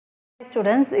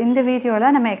students, in the video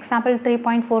la nama example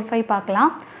 3.45 paakalam.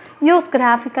 Use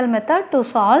graphical method to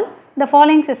solve the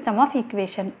following system of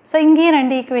equation. So inge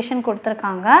rendu equation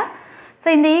கொடுத்திருக்காங்க. So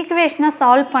இந்த equation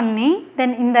solve பண்ணி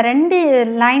then இந்த ரெண்டு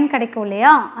line கிடைக்கும்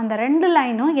இல்லையா, அந்த ரெண்டு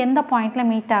லைனும் எந்த பாயிண்ட்ல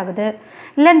மீட் ஆகுது,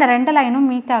 இல்ல இந்த ரெண்டு லைனும்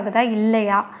மீட் ஆகுதா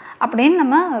இல்லையா அப்படினு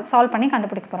நம்ம சால்வ் பண்ணி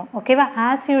கண்டுபிடிக்க போறோம். ஓகேவா?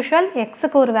 as usual x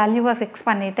க்கு ஒரு வேல்யூவை ஃபிக்ஸ்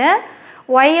பண்ணிட்டு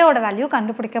y ஓட வேல்யூ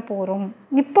கண்டுபிடிக்க போறோம்.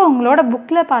 இப்போ உங்களோட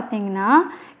புக்ல பாத்தீங்கன்னா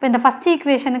இப்போ இந்த ஃபர்ஸ்ட்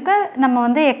ஈக்குவேஷனுக்கு நம்ம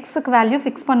வந்து x க்கு வேல்யூ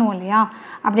ஃபிக்ஸ் பண்ணுவோம் இல்லையா,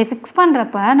 அப்படி ஃபிக்ஸ்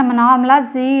பண்றப்ப நம்ம நார்மலா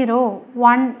 0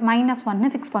 1 -1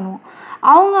 னு ஃபிக்ஸ் பண்ணுவோம்.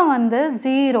 அவங்க வந்து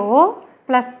 0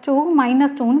 +2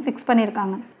 -2 னு ஃபிக்ஸ்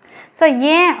பண்ணிருக்காங்க. சோ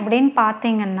ஏன் அப்படினு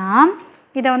பாத்தீங்கன்னா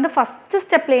இத வந்து ஃபர்ஸ்ட்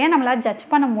ஸ்டெப்லயே நம்மள ஜட்ஜ்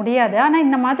பண்ண முடியாது. ஆனா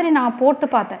இந்த மாதிரி நான் போட்டு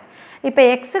பார்த்தேன். இப்போ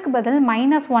x க்கு பதில்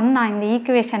 -1 நான் இந்த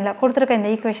ஈக்குவேஷன்ல கொடுத்திருக்க இந்த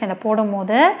ஈக்குவேஷன்ல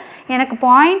போடும்போது எனக்கு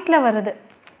பாயிண்ட்ல வருது.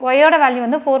 y ஓட வேல்யூ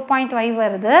வந்து 4.5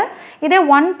 வருது. இதே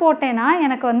 1 போட்டேனா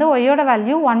எனக்கு வந்து y ஓட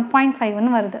வேல்யூ 1.5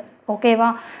 ன்னு வருது. ஓகேவா?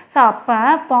 சோ அப்ப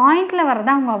பாயிண்ட்ல வரத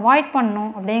அவங்க அவாய்ட்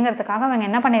பண்ணனும் அப்படிங்கிறதுக்காக அவங்க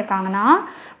என்ன பண்ணிருக்காங்கன்னா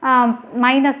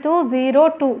 -2 0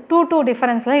 2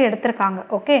 டிஃபரன்ஸ்ல எடுத்துர்க்காங்க.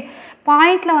 ஓகே,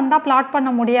 பாயிண்ட்ல வந்தா பிளாட்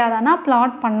பண்ண முடியாதானா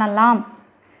பிளாட் பண்ணலாம்.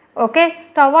 Okay,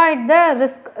 to avoid the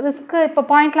risk இப்போ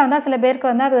பாயிண்ட்ல வந்தா சில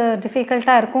பேருக்கு வந்து அது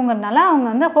டிஃபிகல்ட்டா இருக்கும்ங்கறனால அவங்க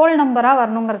வந்து ஹோல் நம்பரா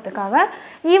வரணும்ங்கிறதுக்காக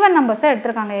ஈவன் நம்பர்ஸ்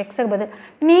எடுத்துர்க்காங்க x க்கு பதில்.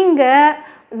 நீங்க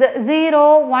 0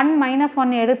 1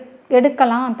 -1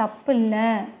 எடுக்கலாம், தப்பு இல்ல.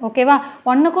 ஓகேவா?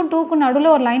 1 க்கும் 2 க்கும்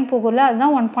நடுவுல ஒரு லைன் போகும்ல,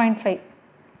 அதுதான் 1.5.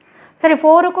 சரி,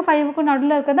 4 க்கும் 5 க்கும்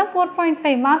நடுவுல இருக்கதா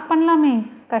 4.5 மார்க் பண்ணலாமே,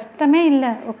 கஷ்டமே இல்ல.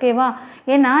 ஓகேவா?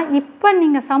 ஏனா இப்போ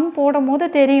நீங்க சம் போடும்போது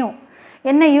தெரியும்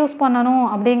என்ன யூஸ் பண்ணனும்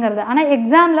அப்படிங்கிறது. ஆனா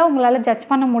எக்ஸாம்ல உங்களால ஜட்ஜ்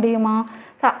பண்ண முடியுமா?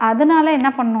 சோ அதனால என்ன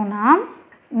பண்ணனும்னா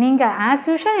நீங்க as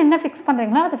usual என்ன ஃபிக்ஸ்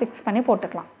பண்றீங்களோ அதை ஃபிக்ஸ் பண்ணி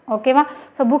போட்டுக்கலாம். ஓகேவா?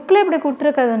 சோ புக்ல இப்படி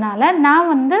கொடுத்திருக்கிறதுனால நான்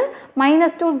வந்து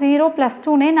 -2 0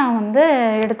 +2 னே நான் வந்து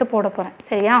எடுத்து போட போறேன்.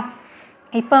 சரியா?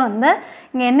 இப்போ வந்து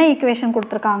இங்க என்ன ஈக்குவேஷன்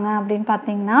கொடுத்திருக்காங்க அப்படினு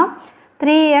பாத்தீங்கன்னா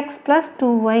 3x +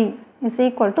 2y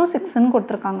 = 6 ன்னு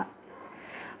கொடுத்திருக்காங்க.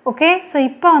 ஓகே, சோ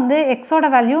இப்போ வந்து x ஓட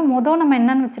வேல்யூ மொத நம்ம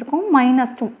என்னன்னு வச்சிருக்கோம்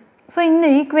 -2. சோ இந்த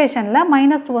ஈக்குவேஷன்ல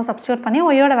 -2 சப்ஸ்டிட்யூட் பண்ணி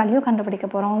y ஓட வேல்யூ கண்டுபிடிக்க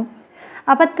போறோம்.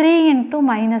 அப்ப 3 *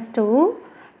 -2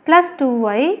 +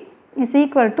 2y =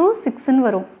 6 ன்னு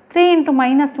வரும். 3 *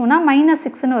 -2 னா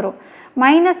 -6 ன்னு வரும்.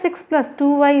 -6 +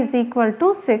 2y =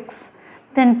 6.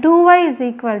 then 2y =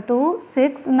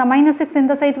 6. இந்த -6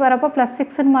 இந்த சைடு வரப்ப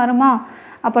 +6 ன்னு மாறுமா?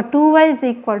 அப்ப 2y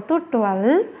 =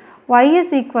 12. y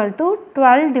 =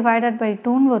 12 divided by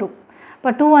 2 ன்னு வரும்.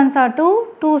 அப்ப 2 1s are 2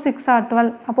 2 6 are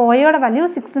 12. அப்ப y ஓட வேல்யூ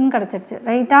 6 ன்னு கிடைச்சிருச்சு.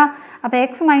 ரைட்டா? அப்ப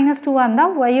x -2 ஆ இருந்தா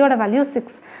y ஓட வேல்யூ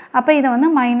 6. அப்ப இத வந்து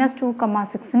 -2,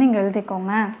 6 ன்னு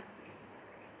எழுதிக்கோங்க.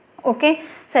 ஓகே,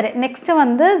 சரி, நெக்ஸ்ட்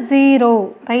வந்து 0.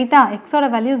 ரைட்டா? x ஓட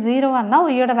வேல்யூ 0 ஆ இருந்தா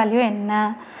y ஓட வேல்யூ என்ன?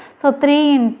 சோ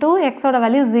 3 * x ஓட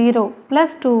வேல்யூ 0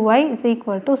 + 2y =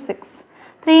 6.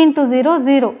 3 * 0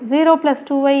 0 0 +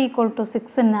 2y =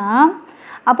 6 ன்னா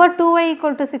அப்ப 2y =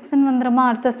 6 ன்னு வந்துருமா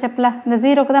அடுத்த ஸ்டெப்ல? இந்த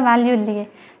 0 க்கு தான் வேல்யூ இல்லையே.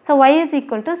 So y =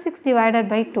 6 divided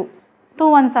by 2. 2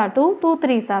 1s are 2 2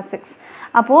 3s are 6.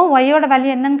 அப்போ y ஓட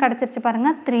வேல்யூ என்னன்னு கிடைச்சிருச்சு பாருங்க,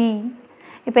 3.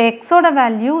 இப்போ x ஓட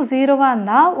வேல்யூ 0 ஆ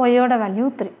இருந்தா y ஓட வேல்யூ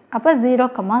 3. அப்ப 0,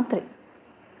 3.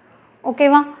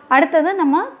 ஓகேவா? அடுத்து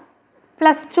நம்ம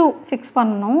 +2 ஃபிக்ஸ்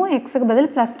பண்ணனும். x க்கு பதில்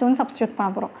 +2 ன்னு சப்ஸ்டிட்யூட் பண்ண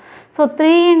போறோம். So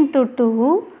 3 *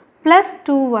 2 +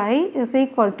 2y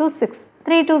 = 6.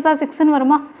 3 2s are 6 ன்னு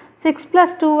வருமா? 6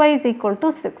 + 2y =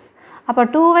 6. அப்ப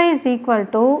 2y =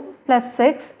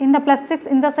 +6. இந்த +6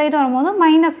 இந்த சைடு வரும்போது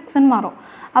 -6 ன்னு மாறும்.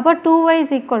 அப்ப 2y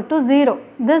 = 0.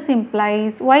 this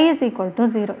implies y =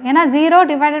 0. ஏனா 0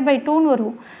 divided by 2 ன்னு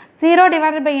வரும். 0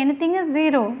 divided by anything is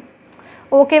 0.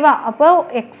 ஓகேவா? அப்போ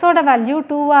x ஓட வேல்யூ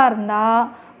 2 ஆ இருந்தா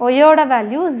y ஓட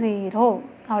வேல்யூ 0.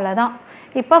 அவ்வளவுதான்.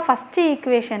 இப்போ ஃபர்ஸ்ட்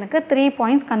ஈக்குவேஷனுக்கு 3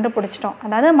 பாயிண்ட்ஸ் கண்டுபிடிச்சிட்டோம்.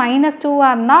 அதாவது -2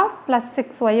 ஆ இருந்தா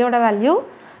 +6 y ஓட வேல்யூ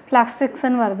 +6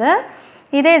 ன்னு வருது.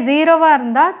 இதே 0 ஆ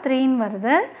இருந்தா 3 ன்னு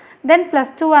வருது. then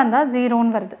 +2 ஆ இருந்தா 0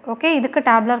 ன்னு வருது. ஓகே, இதுக்கு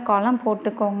டேபுலர் காலம்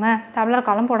போட்டுக்கோங்க. டேபுலர்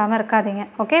காலம் போடாம இருக்காதீங்க.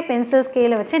 ஓகே, பென்சில்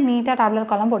ஸ்கேல வச்சு நீட்டா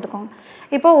டேபுலர் காலம் போட்டுக்கோங்க.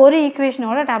 இப்போ ஒரு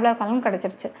ஈக்குவேஷனோட டேபுலர் காலம்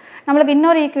கிடைச்சிருச்சு. நமக்கு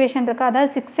இன்னொரு ஈக்குவேஷன் இருக்கு. அதாவது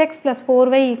 6x +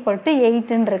 4y =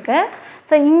 8 ன்னு இருக்கு.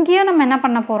 சோ இங்கேயும் நம்ம என்ன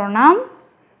பண்ண போறோம்னா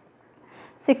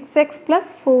 6x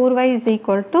 + 4y =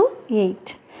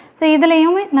 8. சோ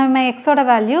இதுலயும் நம்ம x ஓட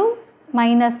வேல்யூ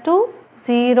 -2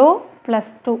 0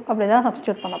 +2 அப்படி தான்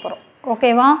சப்ஸ்டிட்யூட் பண்ண போறோம்.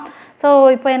 ஓகேவா? சோ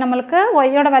இப்போ நமக்கு y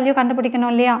ஓட வேல்யூ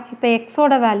கண்டுபிடிக்கணும் இல்லையா? இப்போ x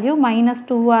ஓட வேல்யூ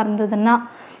 -2 ஆ இருந்ததுன்னா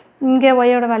இங்க y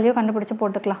ஓட வேல்யூ கண்டுபிடிச்சு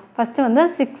போட்டுக்கலாம். ஃபர்ஸ்ட் வந்து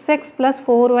 6x +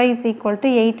 4y =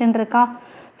 8 ன்னு இருக்கா?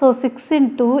 சோ 6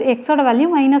 * x ஓட வேல்யூ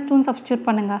 -2 ன்னு சப்ஸ்டிட்யூட்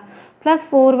பண்ணுங்க.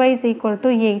 +4y =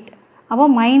 8. அப்போ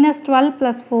 -12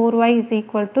 + 4y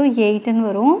 = 8 ன்னு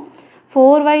வரும்.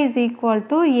 4y is equal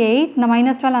to 8. இந்த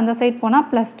minus 12 அந்த side போனால்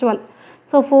plus 12.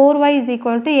 So 4y is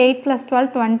equal to 8 plus 12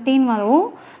 20 வரும்.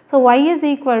 So y is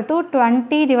equal to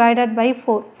 20 divided by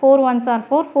 4. 4 ones are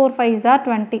 4, 4 5s are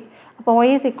 20. அப்போ y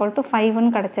is equal to 5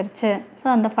 கிடச்சிருச்சு. ஸோ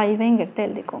அந்த 5 இங்கே எடுத்து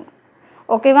எழுதிக்கோங்க.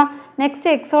 ஓகேவா? நெக்ஸ்ட்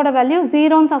எக்ஸோட வேல்யூ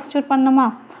 0 சப்ஸ்டியூட் பண்ணுமா?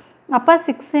 அப்போ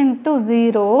 6 into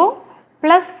 0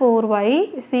 plus 4y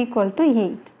is equal to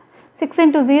 8. 6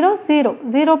 into 0, 0.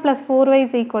 0 plus 4y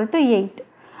is equal to 8.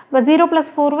 அப்போ 0 plus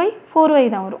 4y, 4y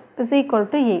தான் வரும். is equal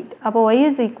to 8. அப்போ y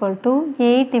is equal to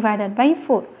 8 divided by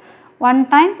 4. 1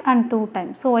 times and 2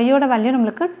 times. So y-ஓட value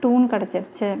நம்மளுக்கு 2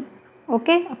 கிடச்சிருச்சு.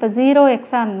 Okay, அப்போ 0x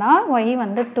இருந்தால் y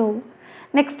வந்து 2.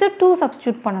 Next 2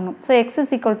 substitute பண்ணணும். So x is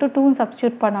equal to 2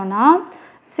 substitute பண்ணோன்னா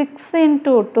 6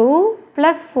 into 2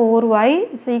 plus 4y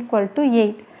is equal to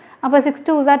 8. அப்போ 6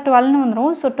 2s are 12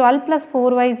 வந்துடும். So 12 plus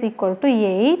 4y is equal to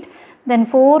 8. Then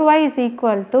 4y is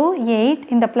equal to 8.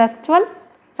 இந்த plus 12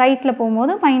 ரைட்டில்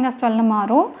போகும்போது minus 12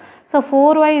 மாறும். So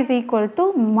 4y is equal to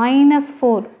minus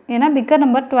 4. ஏன்னா bigger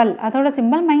number 12, அதோட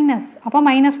simple minus, அப்போ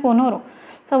minus 4 வரும்.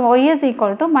 So y is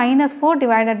equal to minus 4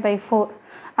 divided by 4.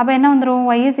 அப்போ என்ன வந்துடும்?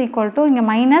 y is equal to இங்கே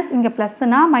மைனஸ், இங்கே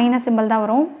ப்ளஸ்னா மைனஸ் சிம்பிள் தான்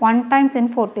வரும். 1 times in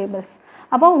 4 tables.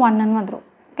 அப்போ 1 வந்துடும்.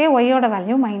 Okay, y-ஓட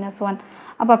value -1.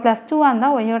 அப்போ +2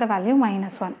 இருந்தால் y-ஓட வேல்யூ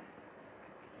 -1.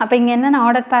 அப்போ இங்கே என்னென்ன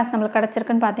ஆர்டர் பேர்ஸ் நம்மளுக்கு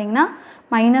கிடச்சிருக்குன்னு பார்த்தீங்கன்னா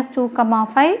 -2,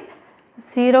 5,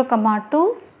 0, 2,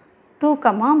 2,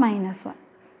 -1.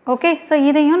 ஓகே, ஸோ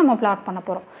இதையும் நம்ம பிளாட் பண்ண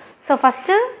போகிறோம். ஸோ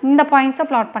ஃபஸ்ட்டு இந்த பாயிண்ட்ஸை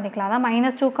பிளாட் பண்ணிக்கலாம். அதான்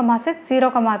 -2, 6, 0,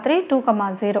 3, 2,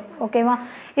 0. ஓகேவா?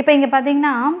 இப்போ இங்கே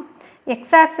பார்த்தீங்கன்னா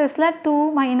எக்ஸ் ஆக்சிஸில் 2,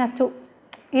 -2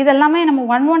 இதெல்லாமே நம்ம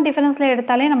 1 1 டிஃபரன்ஸில்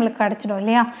எடுத்தாலே நம்மளுக்கு கிடச்சிடும்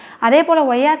இல்லையா? அதே போல்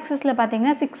ஒய் ஆக்சிஸில்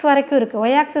பார்த்தீங்கன்னா 6 வரைக்கும் இருக்குது.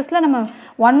 ஒய் ஆக்சிஸில் நம்ம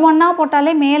 1 1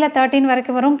 போட்டாலே மேலே 13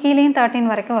 வரைக்கும் வரும், கீழேயும் 13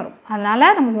 வரைக்கும் வரும். அதனால்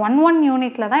நம்ம 1 1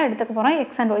 யூனிட்டில் தான் எடுத்துக்க போகிறோம்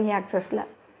X and Y ஆக்சிஸில்.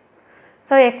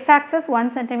 So X axis 1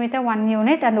 cm 1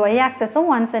 unit and Y ஆக்சிஸும்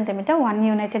 1 cm 1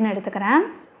 யூனிட்னு எடுத்துக்கிறேன்.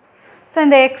 ஸோ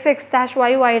இந்த X X dash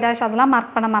Y Y dash அதெல்லாம்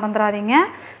மார்க் பண்ண மறந்துடாதீங்க.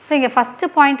 ஸோ இங்கே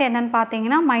ஃபஸ்ட்டு பாயிண்ட் என்னென்னு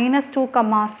பார்த்தீங்கன்னா -2,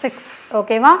 6.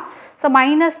 ஓகேவா? ஸோ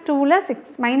 -2ல் 6,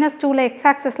 -2ல் எக்ஸ்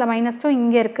ஆக்சிஸில் -2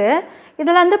 இங்கே இருக்குது.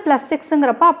 இதில் வந்து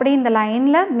 +6ங்கிறப்ப அப்படியே இந்த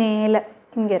லைனில் மேலே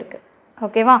இங்கே இருக்குது.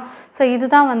 ஓகேவா? ஸோ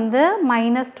இதுதான் வந்து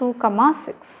 -2,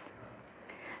 6.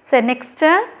 சரி, நெக்ஸ்ட்டு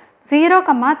 0,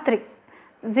 3.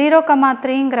 0,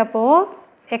 3ங்கிறப்போ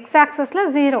எக்ஸ் ஆக்சிஸில்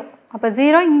 0, அப்போ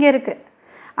 0 இங்கே இருக்குது.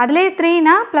 அதிலே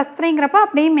 3னா +3ங்கிறப்ப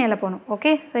அப்படியே மேலே போகணும்.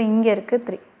 ஓகே, ஸோ இங்கே இருக்குது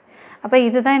 3. அப்போ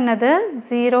இதுதான் என்னது?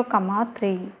 0,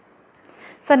 3.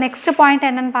 ஸோ நெக்ஸ்ட்டு பாயிண்ட்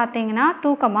என்னென்னு பார்த்தீங்கன்னா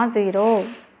 2, 0.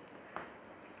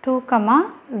 2,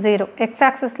 0. எக்ஸ்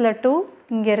ஆக்சிஸில் 2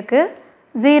 இங்கே இருக்குது.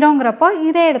 0ங்கிறப்போ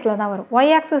இதே இடத்துல தான் வரும்.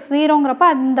 ஒய் ஆக்சிஸ் 0ங்கிறப்போ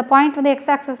அந்த பாயிண்ட் வந்து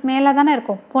எக்ஸ் ஆக்சிஸ் மேலே தானே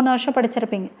இருக்கும். போன வருஷம்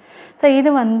படிச்சிருப்பீங்க. ஸோ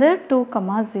இது வந்து 2,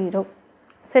 0.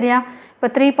 சரியா? இப்போ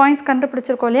 3 பாயிண்ட்ஸ்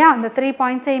கண்டுபிடிச்சிருக்கோம் இல்லையா? அந்த 3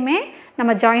 பாயிண்ட்ஸையுமே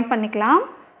நம்ம ஜாயின் பண்ணிக்கலாம்.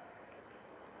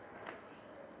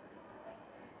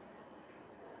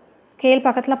 ஸ்கேல்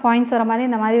பக்கத்தில் பாயிண்ட்ஸ் வர மாதிரி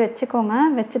இந்த மாதிரி வச்சுக்கோங்க.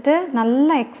 வச்சுட்டு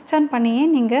நல்லா எக்ஸ்டெண்ட் பண்ணியே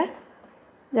நீங்கள்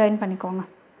ஜாயின் பண்ணிக்கோங்க.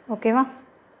 ஓகேவா?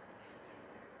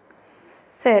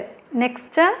 சரி,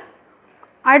 நெக்ஸ்ட்டு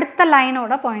அடுத்த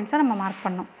லைனோட பாயிண்ட்ஸை நம்ம மார்க்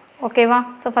பண்ணோம். ஓகேவா?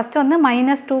 ஸோ ஃபஸ்ட்டு வந்து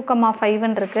 -2,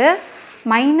 5ன்னு இருக்குது.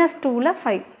 -2ல்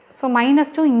 5. ஸோ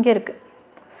 -2 இங்கே இருக்குது.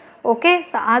 ஓகே,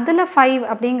 ஸோ அதில் 5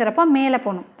 அப்படிங்கிறப்ப மேலே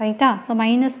போகணும். ரைட்டா? ஸோ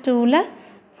 -2ல்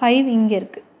 5 இங்கே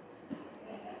இருக்குது.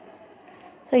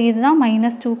 ஸோ இதுதான்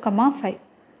 -2, 5.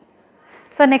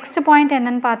 ஸோ நெக்ஸ்ட் பாயிண்ட்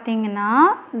என்னென்னு பார்த்தீங்கன்னா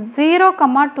 0,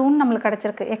 2ன்னு நம்மளுக்கு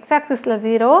கிடச்சிருக்கு. X ஆக்சிஸில்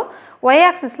 0, Y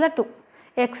ஆக்சிஸில் 2.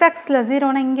 எக்ஸ் ஆக்சிஸில்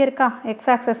 0னா இங்கே இருக்கா? எக்ஸ்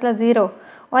ஆக்சிஸில் 0,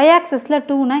 ஒய் ஆக்சிஸில்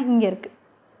 2னா இங்கே இருக்குது.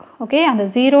 ஓகே, அந்த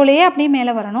 0லேயே அப்படியே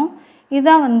மேலே வரணும்.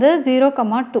 இதுதான் வந்து 0,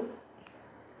 2.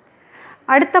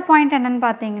 அடுத்த பாயிண்ட் என்னென்னு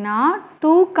பார்த்தீங்கன்னா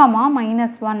 2,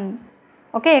 -1.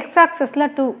 ஓகே, எக்ஸ் ஆக்சிஸில்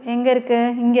 2 எங்கே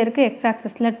இருக்குது? இங்கே இருக்குது. எக்ஸ்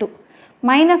ஆக்சிஸில் 2.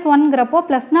 -1ங்கிறப்போ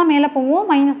ப்ளஸ்னால் மேலே போவோம்,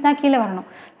 மைனஸ்னால் கீழே வரணும்.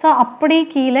 ஸோ அப்படி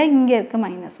கீழே இங்கே இருக்குது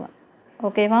 -1.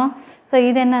 ஓகேவா? ஸோ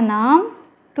இது என்னென்னா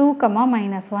 2,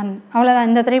 -1. அவ்வளோதான்.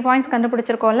 இந்த 3 பாயிண்ட்ஸ்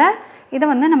கண்டுபிடிச்சிருக்கோம்ல, இதை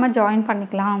வந்து நம்ம ஜாயின்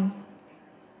பண்ணிக்கலாம்.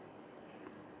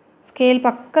 ஸ்கேல்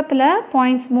பக்கத்தில்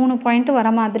பாயிண்ட்ஸ் 3 பாயிண்ட் வர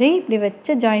மாதிரி இப்படி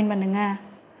வச்சு ஜாயின் பண்ணுங்கள்.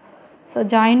 ஸோ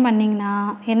ஜாயின் பண்ணிங்கன்னா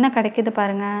என்ன கிடைக்கிது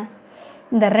பாருங்கள்.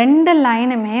 இந்த 2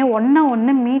 லைனுமே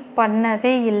ஒன்று மீட்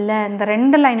பண்ணவே இல்லை. இந்த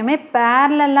 2 லைனுமே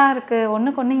பேரலாக இருக்குது,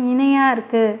 ஒன்றுக்கு ஒன்று இணையாக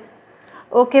இருக்குது.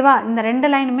 ஓகேவா? இந்த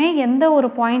 2 லைனுமே எந்த ஒரு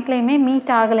பாயிண்ட்லேயுமே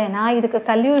மீட் ஆகலைன்னா இதுக்கு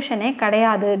சொல்யூஷனே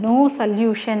கிடையாது. No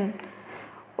solution.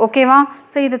 ஓகேவா?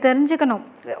 ஸோ இது தெரிஞ்சுக்கணும்.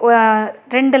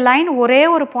 ரெண்டு லைன் ஒரே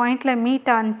ஒரு பாயிண்டில் மீட்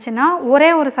ஆனிச்சுன்னா ஒரே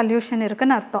ஒரு சொல்யூஷன்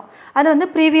இருக்குதுன்னு அர்த்தம். அது வந்து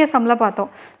ப்ரீவியஸ் சம்மில் பார்த்தோம்.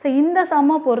 ஸோ இந்த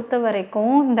சம்மை பொறுத்த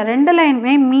வரைக்கும் இந்த ரெண்டு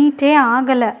லைனுமே மீட்டே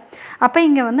ஆகலை. அப்போ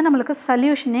இங்கே வந்து நம்மளுக்கு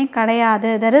சொல்யூஷனே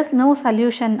கிடையாது. தெர் இஸ் நோ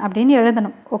சொல்யூஷன் அப்படின்னு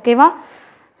எழுதணும். ஓகேவா?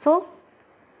 ஸோ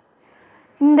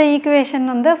இந்த ஈக்குவேஷன்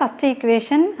வந்து ஃபஸ்ட்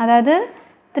ஈக்குவேஷன், அதாவது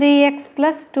 3x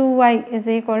 + 2y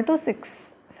 = 6.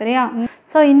 சரியா?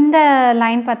 ஸோ இந்த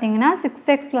லைன் பார்த்தீங்கன்னா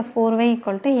 6x + 4y =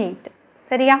 8.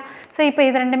 சரியா? ஸோ இப்போ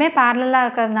இது ரெண்டுமே பேரலாக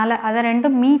இருக்கிறதுனால, அதை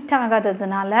ரெண்டும் மீட்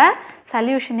ஆகாததுனால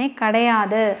சொல்யூஷனே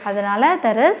கிடையாது. அதனால்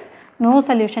தெர் இஸ் நோ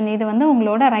சொல்யூஷன். இது வந்து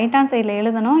உங்களோட ரைட் ஹேண்ட் சைடில்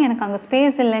எழுதணும். எனக்கு அங்கே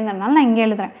ஸ்பேஸ் இல்லைங்கிறனால நான் இங்கே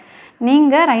எழுதுகிறேன்.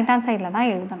 நீங்கள் ரைட் ஹேண்ட் சைடில் தான்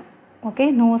எழுதணும். Okay,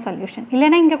 no solution.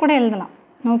 இல்லைன்னா இங்கே கூட எழுதலாம்,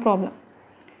 நோ ப்ராப்ளம்.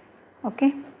 ஓகே,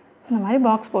 இந்த மாதிரி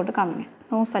பாக்ஸ் போட்டு காமிங்க.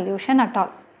 No solution at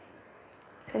all.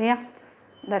 சரியா?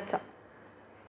 That's all.